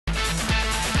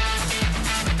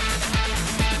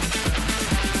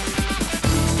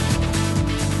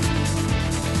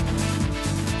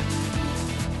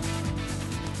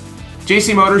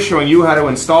JC Motors showing you how to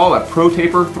install a Pro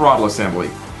Taper throttle assembly.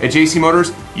 At JC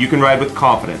Motors, you can ride with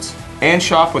confidence and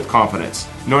shop with confidence,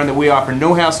 knowing that we offer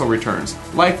no hassle returns,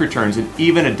 life returns, and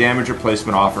even a damage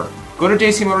replacement offer. Go to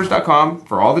jcmotors.com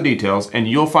for all the details, and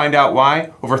you'll find out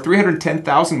why over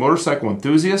 310,000 motorcycle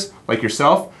enthusiasts like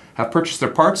yourself have purchased their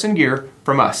parts and gear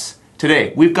from us.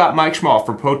 Today, we've got Mike Schmall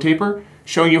from Pro Taper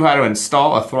showing you how to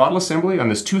install a throttle assembly on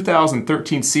this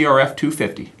 2013 CRF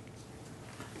 250.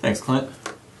 Thanks, Clint.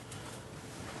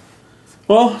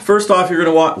 Well, first off, you're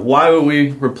going to want, why would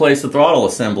we replace the throttle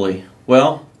assembly?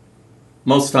 Well,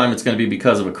 most of the time it's going to be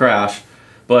because of a crash,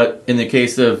 but in the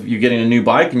case of you getting a new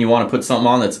bike and you want to put something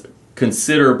on that's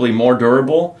considerably more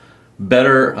durable,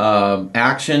 better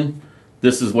action,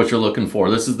 this is what you're looking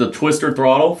for. This is the twister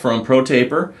throttle from Pro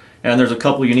Taper, and there's a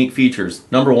couple unique features.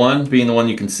 Number one being the one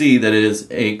you can see, that it is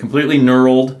a completely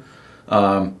knurled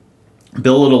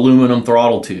billet aluminum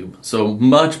throttle tube. So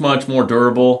much more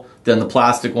durable than the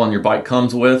plastic one your bike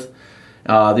comes with.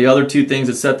 The other two things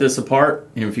that set this apart,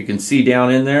 and if you can see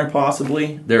down in there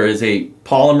possibly, there is a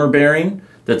polymer bearing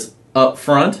that's up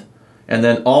front, and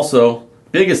then also,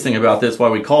 biggest thing about this, why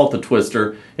we call it the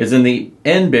twister, is in the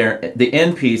end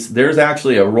piece, there's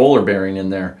actually a roller bearing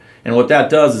in there. And what that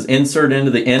does is insert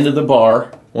into the end of the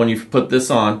bar when you put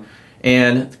this on.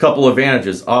 And a couple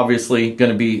advantages. Obviously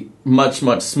going to be much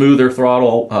smoother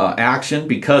throttle action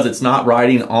because it's not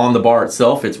riding on the bar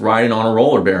itself, it's riding on a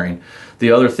roller bearing.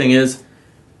 The other thing is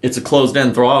it's a closed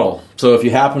end throttle. So if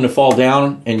you happen to fall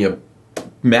down and you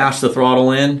mash the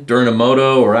throttle in during a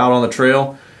moto or out on the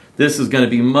trail, this is going to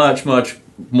be much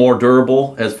more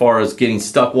durable as far as getting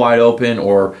stuck wide open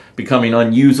or becoming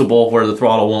unusable where the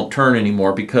throttle won't turn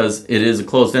anymore, because it is a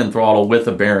closed end throttle with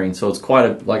a bearing. So it's quite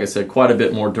a, like I said, quite a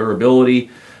bit more durability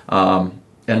and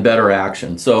better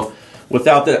action. So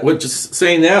without that, with just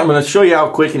saying that, I'm going to show you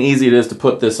how quick and easy it is to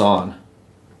put this on.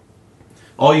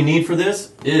 All you need for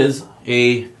this is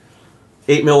a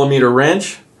 8mm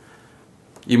wrench.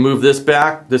 You move this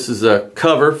back. This is a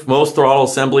cover. Most throttle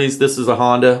assemblies, this is a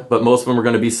Honda, but most of them are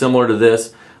going to be similar to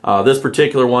this. This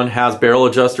particular one has barrel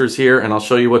adjusters here, and I'll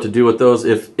show you what to do with those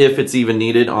if it's even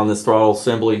needed on this throttle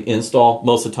assembly install.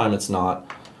 Most of the time it's not,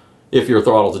 if your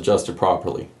throttle's adjusted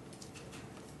properly.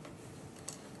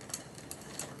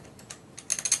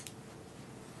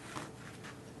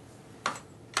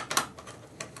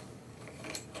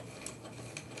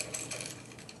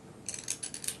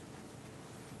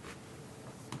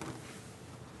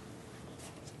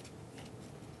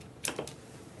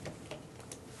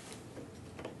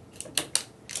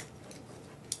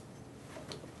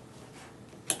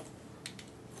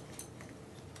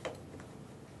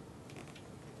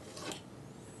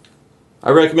 I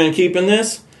recommend keeping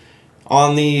this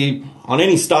on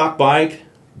any stock bike.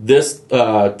 This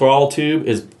throttle tube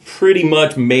is pretty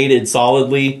much mated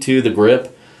solidly to the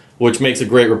grip, which makes a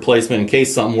great replacement in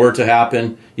case something were to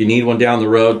happen. You need one down the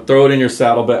road. Throw it in your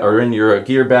saddle bag or in your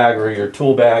gear bag or your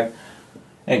tool bag,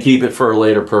 and keep it for a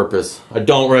later purpose. I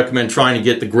don't recommend trying to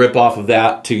get the grip off of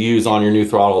that to use on your new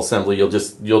throttle assembly.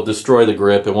 You'll destroy the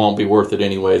grip. It won't be worth it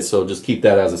anyway. So just keep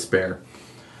that as a spare.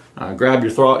 Grab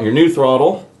your new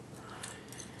throttle.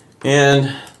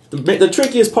 And the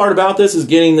trickiest part about this is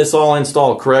getting this all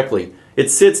installed correctly. It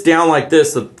sits down like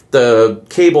this. The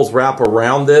cables wrap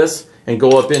around this and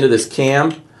go up into this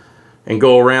cam and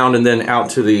go around and then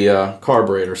out to the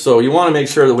carburetor. So you want to make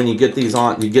sure that when you get these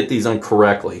on, you get these on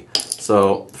correctly.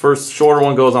 So first shorter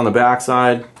one goes on the back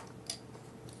side.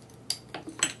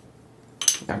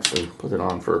 Actually, put it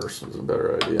on first is a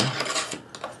better idea.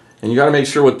 And you got to make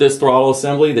sure with this throttle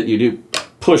assembly that you do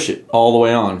push it all the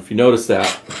way on. If you notice that,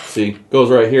 see, goes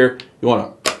right here. You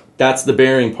want to, that's the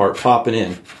bearing part popping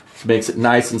in. It makes it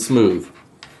nice and smooth.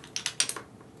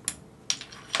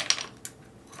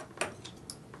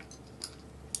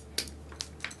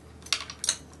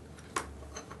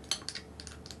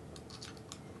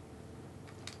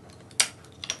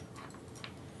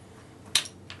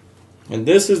 And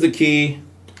this is the key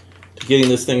to getting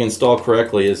this thing installed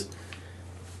correctly, is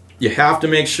you have to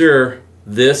make sure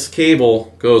this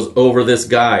cable goes over this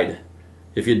guide.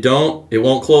 If you don't, it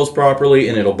won't close properly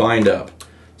and it'll bind up.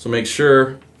 So make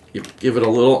sure you give it a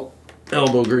little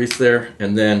elbow grease there,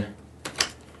 and then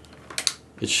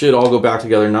it should all go back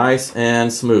together nice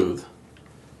and smooth.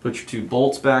 Put your two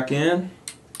bolts back in.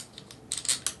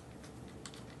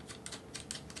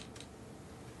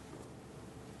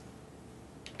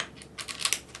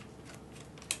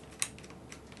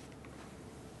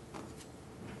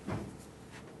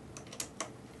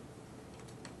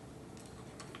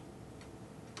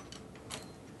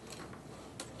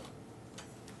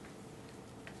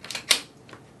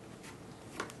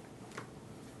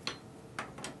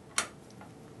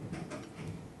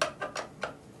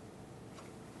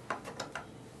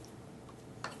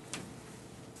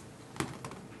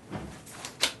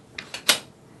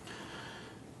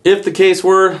 If the case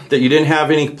were that you didn't have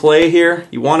any play here,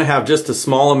 you want to have just a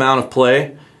small amount of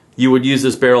play, you would use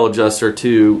this barrel adjuster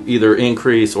to either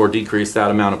increase or decrease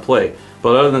that amount of play.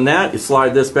 But other than that, you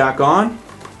slide this back on,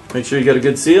 make sure you get a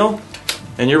good seal,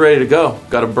 and you're ready to go.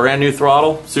 Got a brand new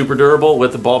throttle, super durable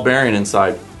with a ball bearing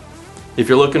inside. If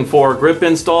you're looking for a grip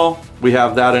install, we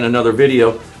have that in another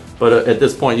video, but at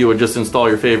this point you would just install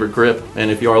your favorite grip,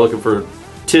 and if you are looking for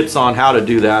tips on how to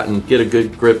do that and get a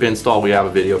good grip install, we have a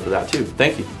video for that too.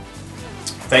 Thank you.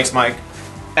 Thanks, Mike.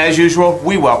 As usual,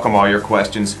 we welcome all your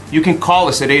questions. You can call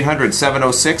us at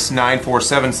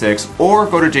 800-706-9476 or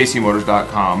go to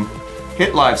jcmotors.com,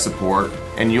 hit live support,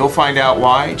 and you'll find out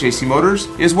why JC Motors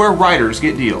is where riders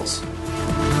get deals.